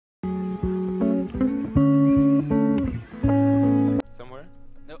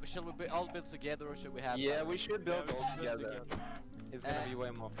shall we all build together, or should we have? Yeah, we should build all together. It's gonna Uh, be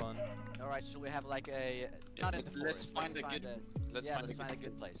way more fun. All right, shall we have like a not in the forest? Let's find a good. Let's find a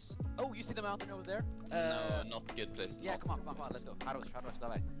good place. Oh, you see the mountain over there? No, not a good place. Yeah, no. come on, let's go. Harros,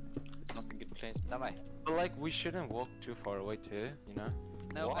 давай. It's not a good place. Давай. But like, we shouldn't walk too far away too, you know?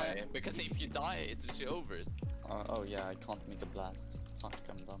 No. Why? Because if you die, it's literally over. Oh yeah, I can't make a blast. Fuck,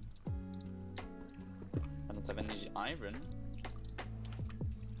 I'm dumb. I don't have any iron.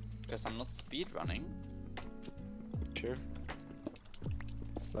 Because I'm not speedrunning. Sure.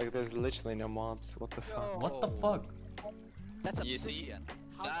 Like, there's literally no mobs. What the fuck? What the fuck? That's a You see?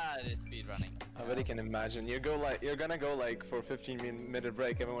 That is speedrunning. I bet you can imagine. You're gonna go like for 15-minute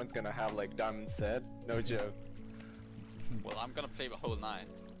break. Everyone's gonna have like diamond set. No joke. Well, I'm gonna play the whole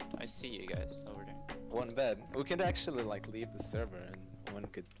night. I see you guys over there. One bed. We could actually like leave the server and one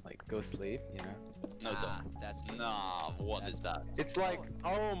could like go sleep. You know. No, don't. That's Nah, what is that? It's like,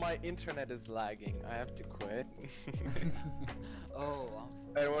 oh, my internet is lagging. I have to quit. Oh.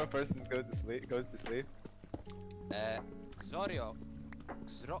 And one person goes to sleep. Zorio.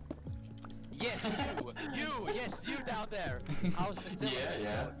 Yes, you down there. How's the silverfish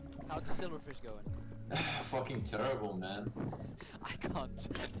going? How's the silverfish going? Fucking terrible, man. I can't.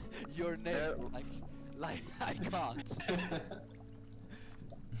 Your name, like I can't.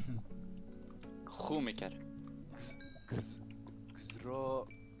 Komiker. Xrogiox.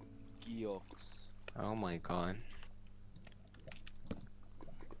 Oh my god.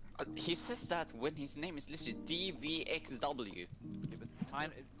 He says that when his name is literally DVXW. Yeah,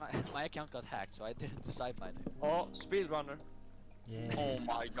 but my account got hacked, so I didn't decide my name. Oh, speedrunner. Yeah. Oh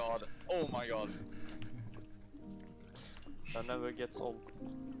my god. Oh my god. That never gets old.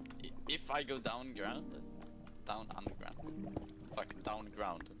 If I go down underground. Fuck, down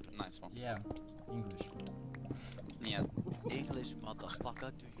ground. Nice one. Yeah. English. Yes. English,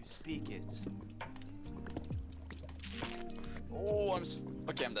 motherfucker, do you speak it? Oh,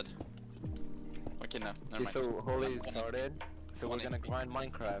 okay, I'm dead. Okay, no, never Okay, mind. so Holy started. So we're One gonna XP. grind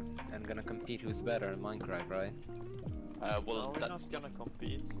Minecraft and gonna compete who's better in Minecraft, right? Well, No, we're that's not gonna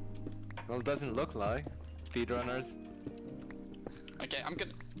compete. Well, it doesn't look like speedrunners. okay. I'm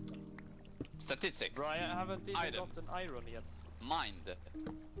gonna statistics. Bro, I haven't even Items. gotten iron yet. Mind.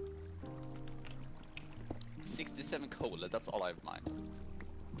 67 coal. That's all I've mined.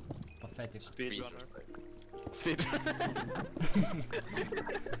 Pathetic. Speedrunner.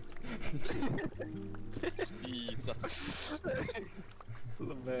 Jesus.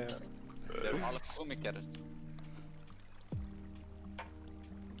 Man. They're all komikers.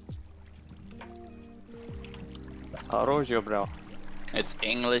 Хорошо, bro. It's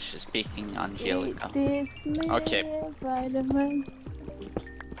English speaking Angelica. Okay. Okay. Vitamins.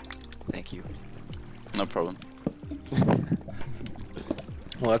 Thank you. No problem.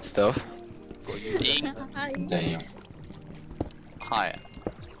 What stuff? Damn. Hi.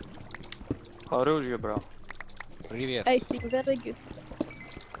 Хорошо, bro. Привет. I sing very good.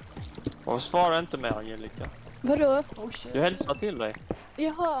 Och svara inte med Angelica. Vadå? Jag hälsar till dig.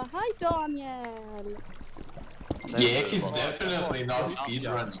 Jaha, hej Daniel! Yeah, he's definitely not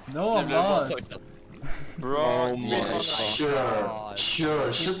speedrunning. No, Det I'm blev bara not. så kast. Bro, Oh my speedrunner. god.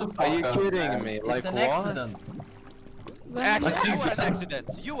 Sure, shut the fuck Are you up. kidding man. me? It's Like an what? accident. Actually, you were an Like- accident.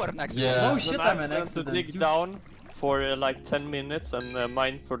 You were an accident. Yeah. Oh shit, An I'm an accident to accident. dig You- down for like 10 minutes and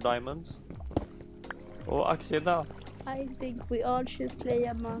mine for diamonds. Och accident. I think we all should play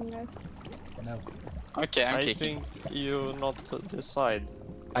Among Us. No. Okay, I'm I kicking. think you not decide.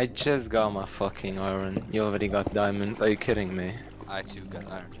 I just got my fucking iron. You already got diamonds. Are you kidding me? I too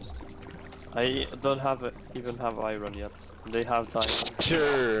got iron just. I don't have even have iron yet. They have diamonds.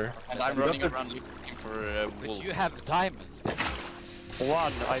 Sure. And I'm running around looking for But wolf. you have diamonds then.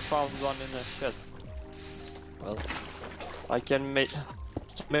 One, I found one in a shed. Well, I can make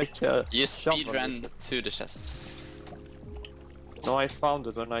a You jump on speedran to the chest. it. No, I found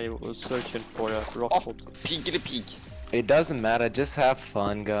it when I was searching for a rock Oh, bottom. piggy pig. It doesn't matter. Just have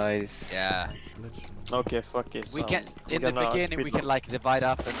fun, guys. yeah. Okay, fuck it. We so can in the we're gonna beginning we speedrun. can like divide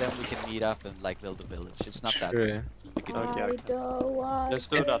up and then we can meet up and like build a village. It's not that. Sure. We can Okay, I okay. don't want Let's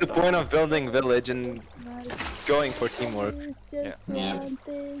do It's that the then. point of building village and going for teamwork. Just Yeah. one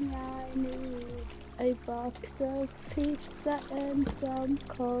thing I need. A box of pizza and some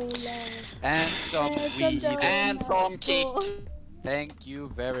cola. And some weed. And some kick. Thank you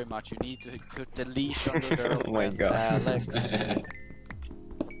very much. You need to put the leash on your girl. Oh my god. Alex.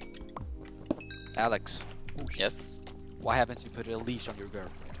 Alex, Yes, why haven't you put a leash on your girl?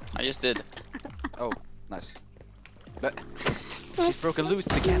 I just did. Oh, nice. But she's broken loose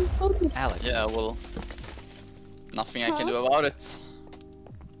again. Alex. Yeah, well, nothing I can do about it.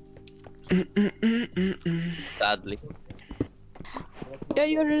 Sadly.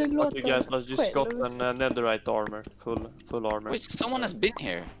 Jag gjorde den låten Okay guys, let's just got själv. an netherite armor. Full armor. Wait, someone has been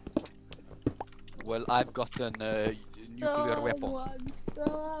here. Well, I've got an nuclear weapon.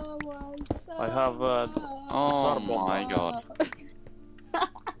 I have Oh Sarbomb. my god.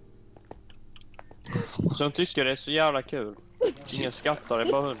 Som tycker det är så jävla kul. Ingen skattar, det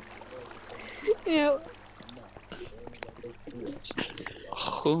är bara hund. Ja.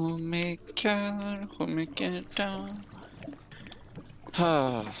 Hur mycket då?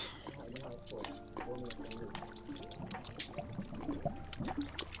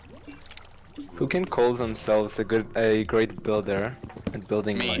 Who can call themselves a great builder at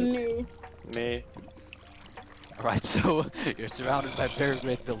building Me. like? Me. Me. Right, so you're surrounded by very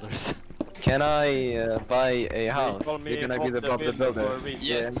great builders. Can I buy a house? call me You're gonna be the Bob the builder. Builder for a reason.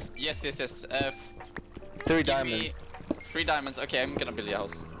 Yes. 3 Give diamonds. me 3 diamonds. Okay, I'm gonna build a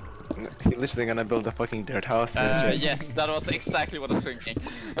house. He's literally gonna build a fucking dirt house. Yes, that was exactly what I was thinking.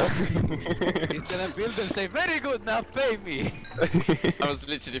 He's gonna build and say, very good, now pay me! I was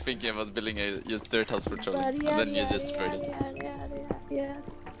literally thinking about building a just dirt house for trolling, and then you destroyed it.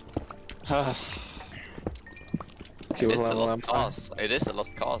 It is a lost cause. It is a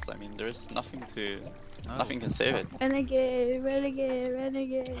lost cause. I mean, there is nothing nothing can save it. Renegade.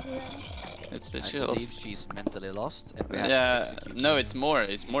 It's I literally believe lost. she's mentally lost. And we have to Yeah, execute no, her. it's more.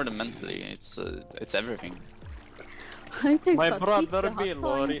 It's more than mentally. It's everything. My brother Bill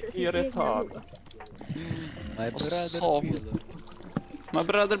var irriterad. My Och brother så- Bill. My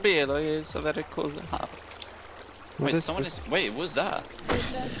brother Bill is a very cool house. Wait, is someone is. Wait, what's that?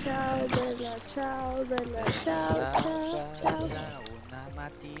 Ciao, bella ciao, bella ciao, ciao, ciao. Una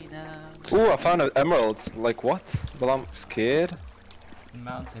mattina. Ooh, I found emeralds. Like what? Well, I'm scared. In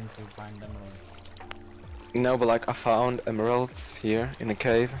mountains you find emeralds. No, but like I found emeralds here in a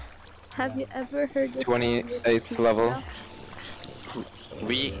cave. Have you ever heard the song with 28th pizza? level.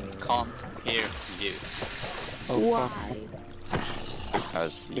 We can't hear you Why?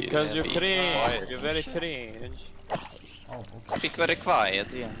 Because you're speak cringe. quiet. You're very cringe. Oh, okay. Speak very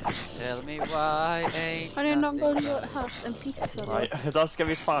quiet, yes. Tell me why ain't Har ni någon nothing gång haft en pizza då? Nej, där ska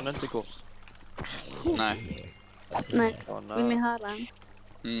vi fan inte gå. Nej. Nej. Fan, Vill ni höra en?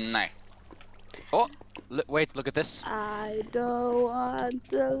 Nej. Oh, wait, look at this. I don't want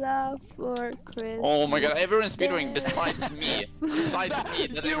to love for Christmas. Oh my god, everyone's speedrunning besides me. Besides me,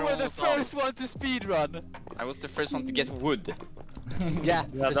 that You were everyone the was on. first one to speedrun! I was the first one to get wood. Yeah, Yeah,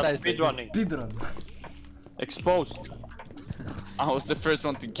 that's precisely. speedrunning. Speedrun. Exposed. I was the first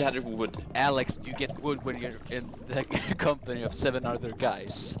one to gather wood. Alex, you get wood when you're in the company of 7 other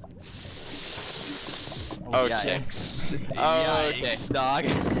guys. Okay. Yikes. Okay. Yikes, dog.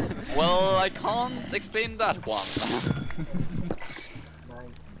 Well, I can't explain that one.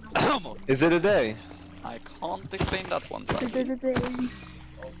 Is it a day? I can't explain that one, son.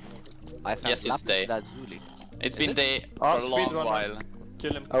 I found Yes, it's lapis day. lazuli. It's been day Oh, for a long speedrunner. while.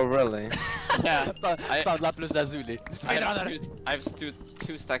 Kill him. Oh really? Yeah. Found lapis lazuli. I have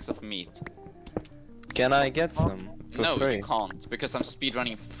two stacks of meat. Can I get some for No, free? you can't, because I'm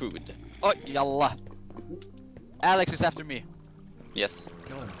speedrunning food. Oh, yalla. Alex is after me, Yes.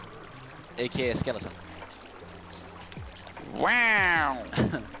 Kill him. aka skeleton. Wow!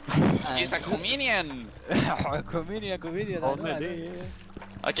 He's a comedian! Comedian. Ja, men det...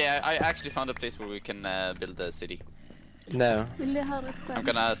 Okay, I actually found a place where we can build a city. No. Vill ni höra ett I'm skämt?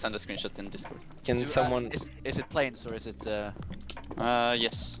 gonna send a screenshot in Discord. Can someone? Is it plains or is it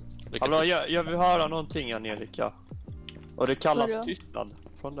Yes. Look Hallå, at this. jag vill höra någonting Angelica. Och det kallas Vadå? tystnad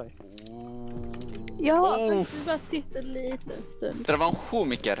från dig. Jag har Oh. faktiskt bara sett en liten stund. Det var en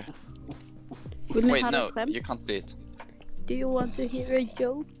komiker. Vill ni Wait, höra no, ett skämt? you can't see it. Do you want to hear a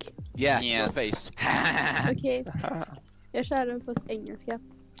joke? Yeah, Yes. your face. Okej. Jag kör den på engelska.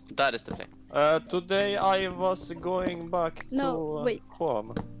 That is the play. Today I was going back to No, wait.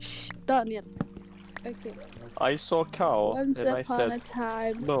 home. Shh, Daniel. Okay. I saw cow Once and I upon a said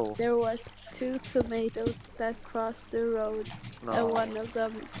time, no. there was 2 tomatoes that crossed the road, and No. one of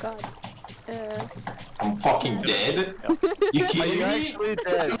them got. I'm fucking dead. You Are kidding you me? actually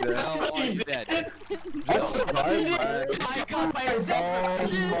dead? How are you dead? That's right, man. I got myself.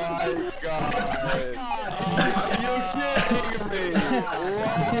 Oh my god! You're kidding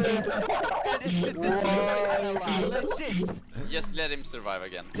me! Legit. Just let him survive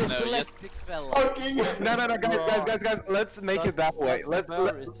again. The No, just dyslexic fella. No, guys, let's make it that way. Let's,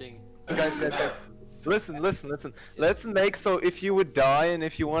 Everything. guys, Listen. Let's make so if you would die and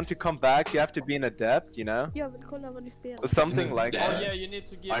if you want to come back, you have to be an adept, you know? Jag vill kolla vad ni spelar. Something like Oh that. yeah, you need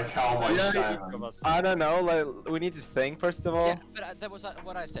to give. Like how much Yeah, diamonds? I don't know, like we need to think first of all. Yeah, but that was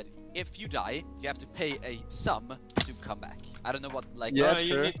what I said. If you die, you have to pay a sum to come back. I don't know what like. Yeah,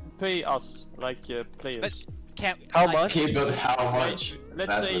 you true. need to pay us like players. Can't. How like, much? Okay, but how much? Let's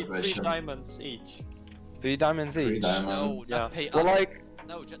That's say the 3 question. diamonds each. 3 diamonds Three each. No, diamonds. Yeah. not pay Well, us. like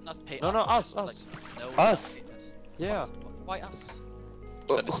No, just not pay No, us. no, us, Like, us. No, Us? not pay us. Yeah. Us? Why us?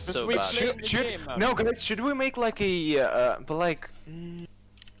 That is so we bad. play the game, man. no guys, should we make like a but like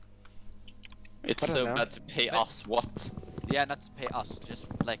It's I don't so know. bad to pay But- us. What? Yeah, not to pay us.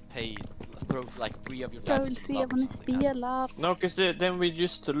 Just like throw like 3 of your Jag diamonds. vill in se lava vad or ni something. spelar. No, cause then we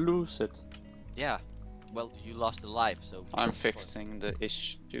just lose it. Yeah. Well, you lost a life, so. I'm fixing the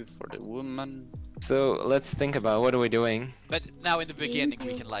issue for the woman. so let's think about what are we doing? But now in the beginning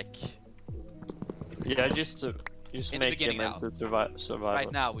we can like. Yeah, just In the make beginning him now. into survival.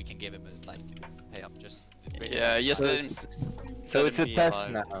 Right now we can give him a like pay up. Just. Yeah, just let him. So Let it's him a be test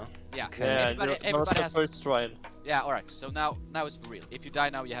alive. now. Yeah. Okay. Yeah, Everybody, that was everybody the has. first trial. Yeah. All right. So now it's for real. If you die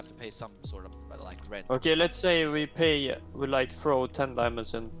now, you have to pay some sort of like rent. Okay, let's say we like throw 10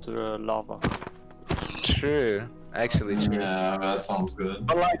 diamonds into lava. True. Actually true. Yeah, that sounds good.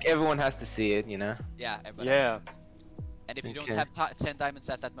 But like everyone has to see it, you know? Yeah. Everybody. Yeah. And if you don't Okay. have 10 diamonds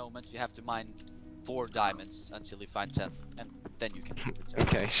at that moment, you have to mine 4 diamonds until you find 10, and then you can return.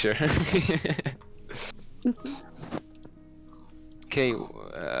 Okay, sure. Okay,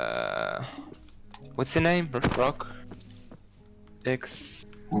 what's your name? Rock? X.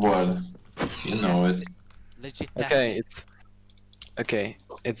 What? You know it. Legit. Okay,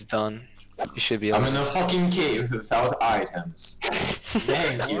 it's done. You should be I'm able in a fucking cave without items.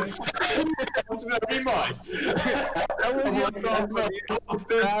 Thank you. Not very much. That was your problem.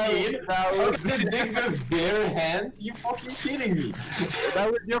 How can dig with bare hands? You fucking kidding me?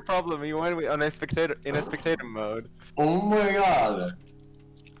 That was your problem. You went on a spectator mode. Oh my god.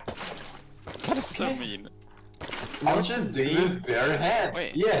 That is so mean. I'm just digging with bare hands.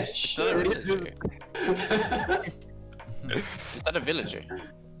 Wait, Yeah, Is that a sure. villager? Is that a villager?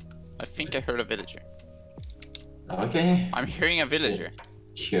 I think I heard a villager. Okay, I'm hearing a villager.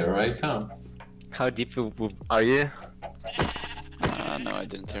 here I come. How deep are you? No, I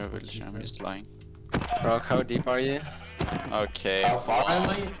didn't hear a villager. I'm just lying. Rock, how deep are you? Okay. How far am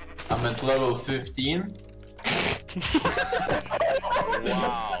I? I'm at level 15.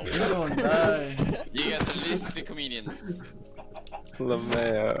 Wow. Don't die. You guys are literally comedians.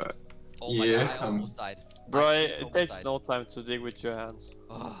 Lameo. Oh my Yeah, god, I almost died. Bro, I it almost takes died. no time to dig with your hands.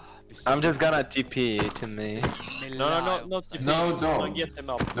 Oh, I'm just gonna TP to me. No, I not almost to died. No, Someone don't. get him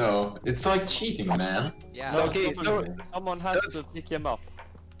up. No, it's like cheating, man. Yeah. So, okay, Someone has to pick him up.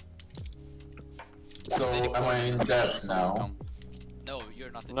 So, am I in debt now? No,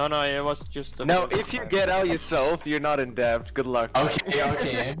 you're not. No, it was just a... No, if you get out yourself, you're not in debt. Good luck. Okay,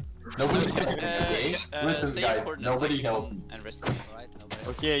 okay. Nobody help me, okay? Listen, say guys, coordinates, nobody I can help come me. and rescue. Alright, nobody.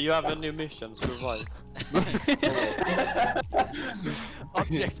 Okay, you have a new mission, survive.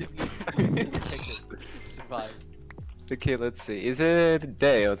 Objective. Objective. Survive. Okay, let's see. Is it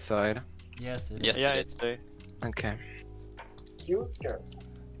day outside? Yes, it Yes, Yeah, it it's is. day. Okay.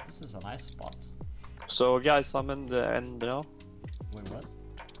 This is a nice spot. So guys, I'm in the end now. Wait, what?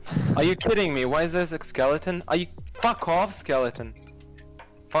 Are you kidding me? Why is there a skeleton? Are you... Fuck off, skeleton.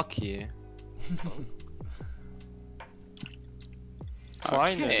 Fuck you.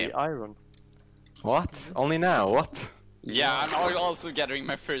 Finally, Okay. iron. What? Only now? What? Yeah, I'm also gathering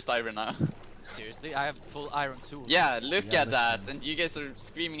my first iron now. Seriously, I have full iron tools. Yeah, look Yeah, at that, and you guys are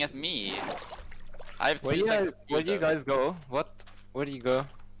screaming at me. I have 2 Where seconds. where do you guys go? What? Where do you go?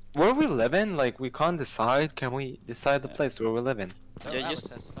 Where we living? Like, we can't decide. Can we decide the place where we living? No, Yeah, Alice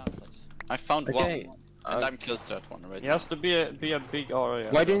just- has found a place. I found Okay. one, and I'm close to that one right It has to be a big area.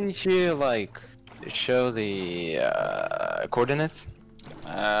 Why didn't you, like, show the coordinates?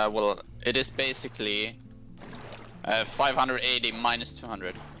 now. Well, it is basically 580 minus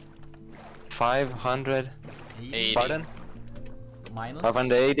 200. 500? 80 Pardon? Minus?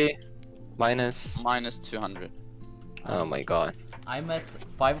 580? Minus... minus 200. Oh my god. I'm at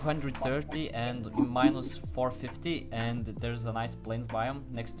 530 and minus 450, and there's a nice plains biome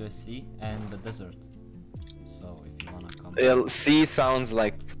next to a sea and the desert. So if you wanna come, C sounds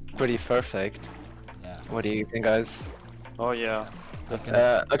like pretty perfect. yeah. What do you think, guys? Oh yeah. I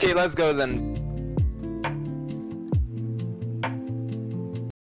can- Okay, let's go then.